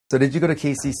So did you go to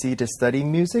KCC to study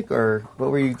music, or what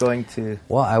were you going to?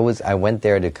 Well, I went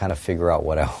there to kind of figure out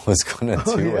what I was going to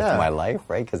do with my life,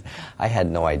 right? Because I had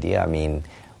no idea. I mean,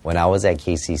 when I was at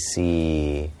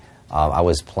KCC, I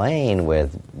was playing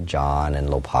with John and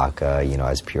Lopaka,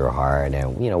 as Pure Heart,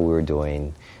 and we were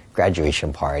doing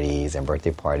graduation parties and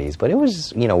birthday parties, but it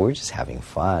was, we were just having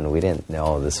fun. We didn't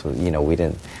know this was, we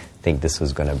didn't think this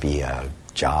was going to be a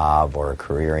job or a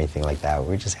career or anything like that. We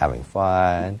were just having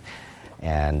fun.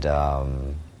 And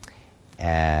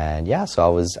yeah,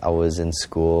 so I was in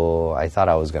school. I thought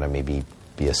I was going to maybe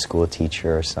be a school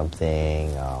teacher or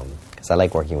something, because I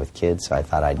like working with kids. So I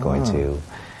thought I'd go into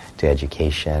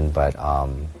education, but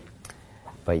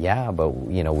we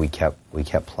kept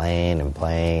playing, and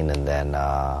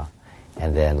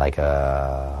then like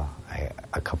a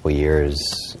couple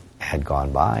year,s had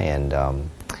gone by,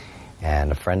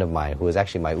 and a friend of mine who was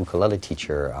actually my ukulele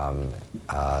teacher,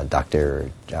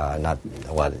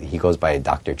 he goes by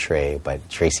Dr. Trey, but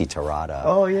Tracy Terada.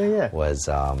 Oh, yeah. Was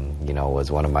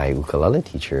one of my ukulele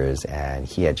teachers, and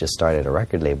he had just started a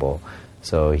record label.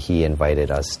 So he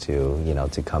invited us to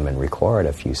come and record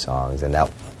a few songs, and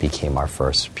that became our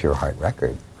first Pure Heart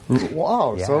record.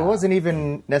 Wow. Yeah. So it wasn't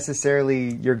even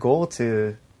necessarily your goal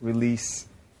to release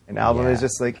an album. It was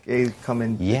just like, hey, come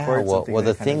and record something. Well,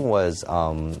 the thing was,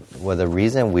 the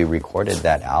reason we recorded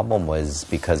that album was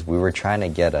because we were trying to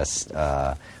get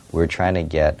a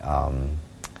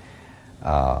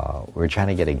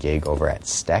gig over at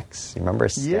Stex. You remember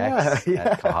Stex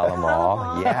at Kahala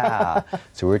Mall? Yeah.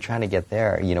 So we were trying to get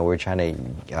there. We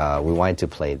wanted to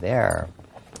play there,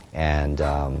 and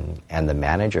the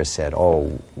manager said,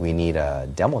 "Oh, we need a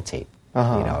demo tape.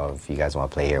 If you guys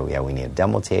want to play here, we need a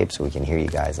demo tape so we can hear you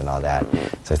guys and all that."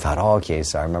 So I thought, okay.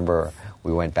 So I remember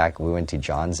we went to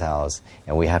John's house,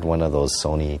 and we had one of those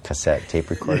Sony cassette tape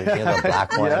recorders, the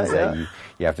black ones that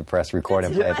you have to press record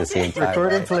and play at the same time.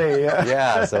 Record and play,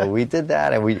 Yeah, so we did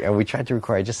that, and we tried to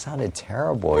record. It just sounded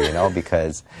terrible,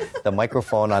 because the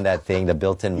microphone on that thing, the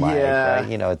built-in mic,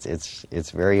 right?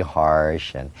 It's very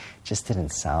harsh, and just didn't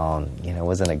sound, it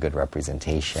wasn't a good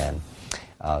representation.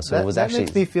 So it was that actually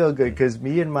makes me feel good, because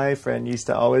me and my friend used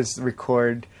to always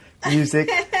record music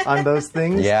on those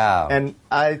things. Yeah. And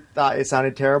I thought it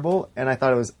sounded terrible, and I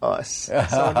thought it was us.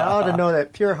 So now to know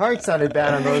that Pure Heart sounded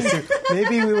bad on those two,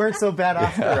 maybe we weren't so bad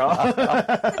after all.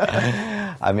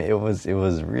 I mean, it was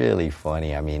really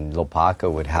funny. I mean,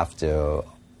 Lopaka would have to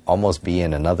almost be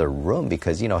in another room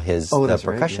because the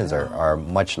percussions are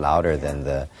much louder than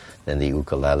the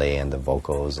ukulele and the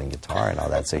vocals and guitar and all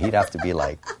that. So he'd have to be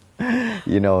like,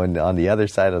 on the other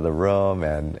side of the room,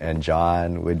 and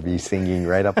John would be singing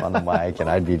right up on the mic, and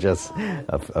I'd be just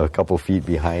a couple feet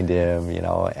behind him,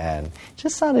 and it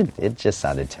just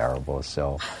sounded terrible.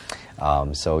 So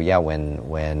yeah,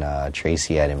 when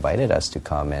Tracy had invited us to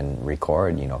come and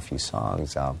record, a few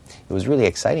songs, it was really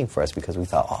exciting for us because we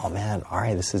thought, oh man, all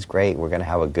right, this is great. We're going to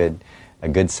have a good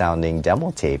sounding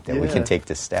demo tape that we can take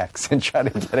to Stax and try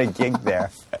to get a gig there.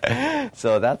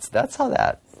 So that's how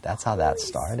that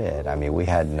started. I mean, we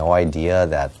had no idea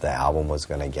that the album was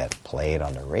going to get played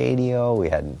on the radio. We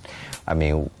had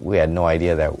no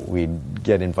idea that we'd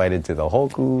get invited to the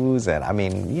Hokus, and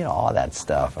all that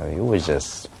stuff. I mean, it was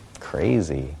just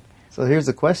crazy. So here's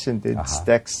the question: did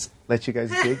Stax let you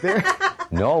guys gig there?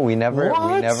 No, we never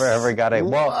ever got it.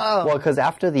 Well, because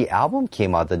after the album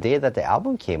came out, the day that the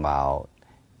album came out,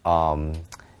 FM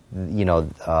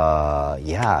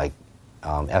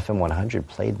 100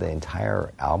 played the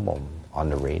entire album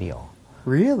on the radio.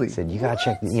 Really? Said, you got to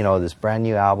check, this brand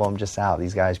new album just out.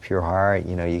 These guys, Pure Heart,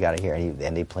 you got to hear it.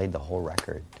 And they played the whole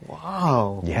record.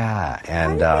 Wow. Yeah.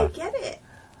 And, how did they get it?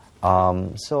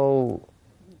 So,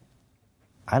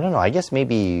 I don't know. I guess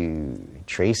maybe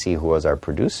Tracy, who was our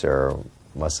producer,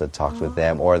 must have talked with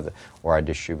them, or our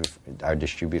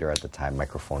distributor at the time,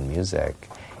 Microphone Music,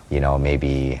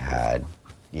 maybe had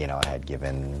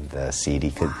given the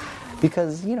CD.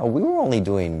 Because, we were only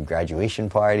doing graduation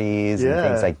parties and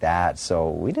things like that,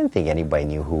 so we didn't think anybody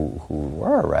knew who we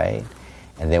were, right?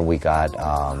 And then we got,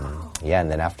 and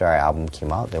then after our album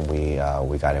came out, then we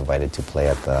got invited to play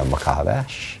at the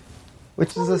Makahabash.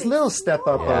 Which is a little step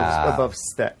up above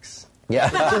Stax. Yeah.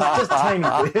 just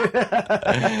tiny bit.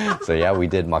 So yeah, we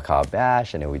did Macabre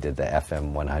Bash, and then we did the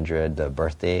FM 100, the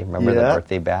birthday. Remember the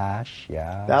birthday bash?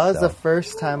 Yeah. That was the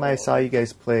first time I saw you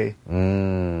guys play.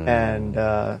 And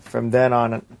from then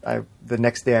on, the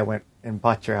next day I went and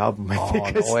bought your album. I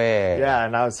think, no way. Yeah,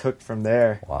 and I was hooked from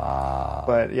there. Wow.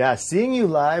 But yeah, seeing you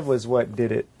live was what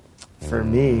did it for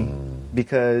me,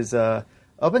 because up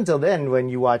until then, when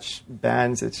you watch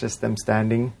bands, it's just them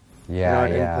standing.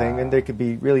 And playing, and they could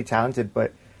be really talented,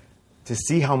 but to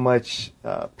see how much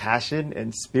passion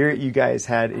and spirit you guys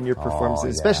had in your performances,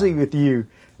 yeah. especially with you.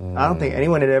 I don't think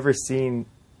anyone had ever seen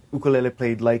ukulele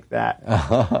played like that.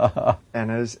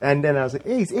 And then I was like,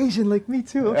 hey, he's Asian like me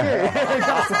too. Okay,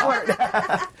 got support.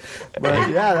 But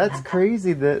yeah, that's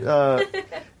crazy. That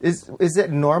is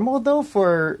it normal though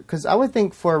because I would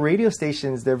think for radio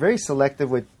stations they're very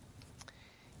selective with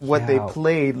what they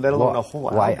played, let alone a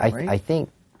whole album, right? I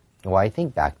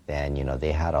think back then,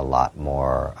 they had a lot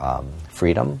more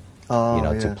freedom,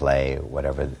 to play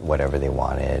whatever they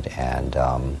wanted, and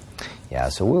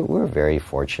so we're very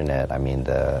fortunate. I mean,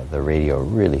 the radio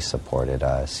really supported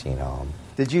us,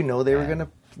 Did you know they were gonna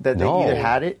they either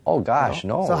had it? Oh gosh,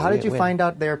 no. So how did you find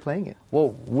out they were playing it?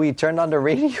 Well, we turned on the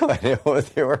radio and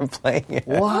they were playing it.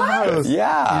 Wow!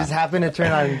 Yeah, you just happened to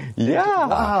turn on. Yeah.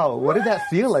 Wow! What did that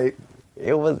feel like?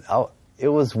 It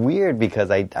was weird because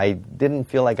I didn't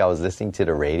feel like I was listening to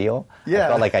the radio. Yeah. I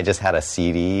felt like I just had a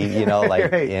CD,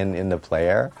 like right. in the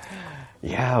player.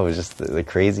 Yeah, it was just the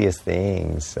craziest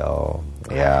thing. So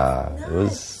yeah, it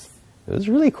was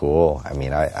really cool. I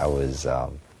mean, I was.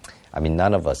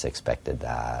 None of us expected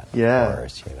that. Yeah. Of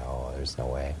course, there's no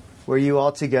way. Were you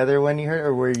all together when you heard,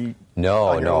 or were you?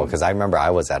 No, because I remember I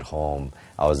was at home.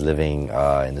 I was living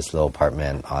in this little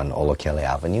apartment on Ukulele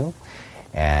Avenue.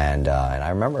 And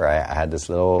I remember I had this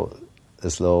little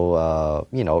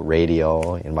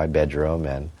radio in my bedroom,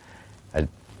 and I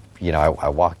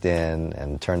walked in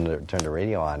and turned the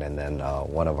radio on, and then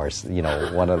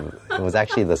it was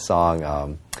actually the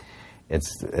song.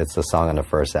 It's the song on the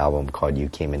first album called "You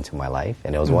Came Into My Life,"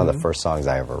 and it was one of the first songs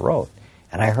I ever wrote.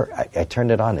 And I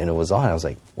turned it on, and it was on. I was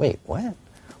like, wait, what?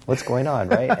 What's going on,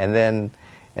 right? and then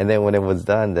when it was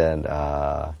done,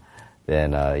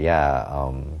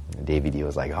 Davey D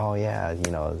was like, oh yeah,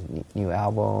 new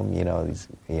album, these,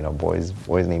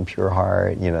 boys named Pure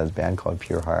Heart, this band called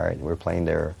Pure Heart. We're playing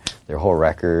their whole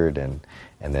record, and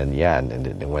then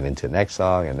it went into the next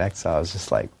song and next song. I was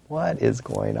just like, what is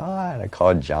going on? I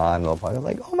called John. I was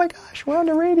like, oh my gosh, we're on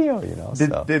the radio,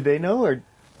 Did they know or?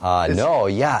 No,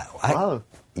 yeah. Wow.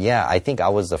 I think I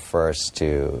was the first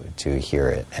to hear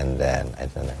it, and then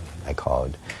I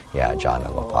called, John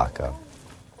and Lopaka.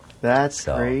 That's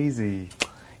crazy.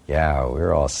 Yeah, we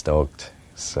were all stoked.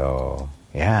 So,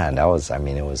 and that was,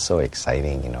 it was so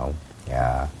exciting,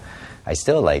 Yeah. I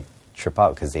still, trip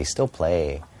out because they still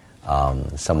play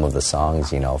some of the songs,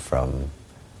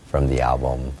 from the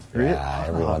album. Really? Yeah,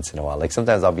 every once in a while. Like,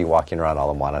 sometimes I'll be walking around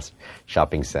Alamanas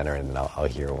Shopping Center, and then I'll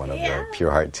hear one of the Pure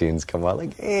Heart tunes come out,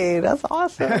 like, hey, that's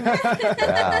awesome.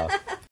 Yeah.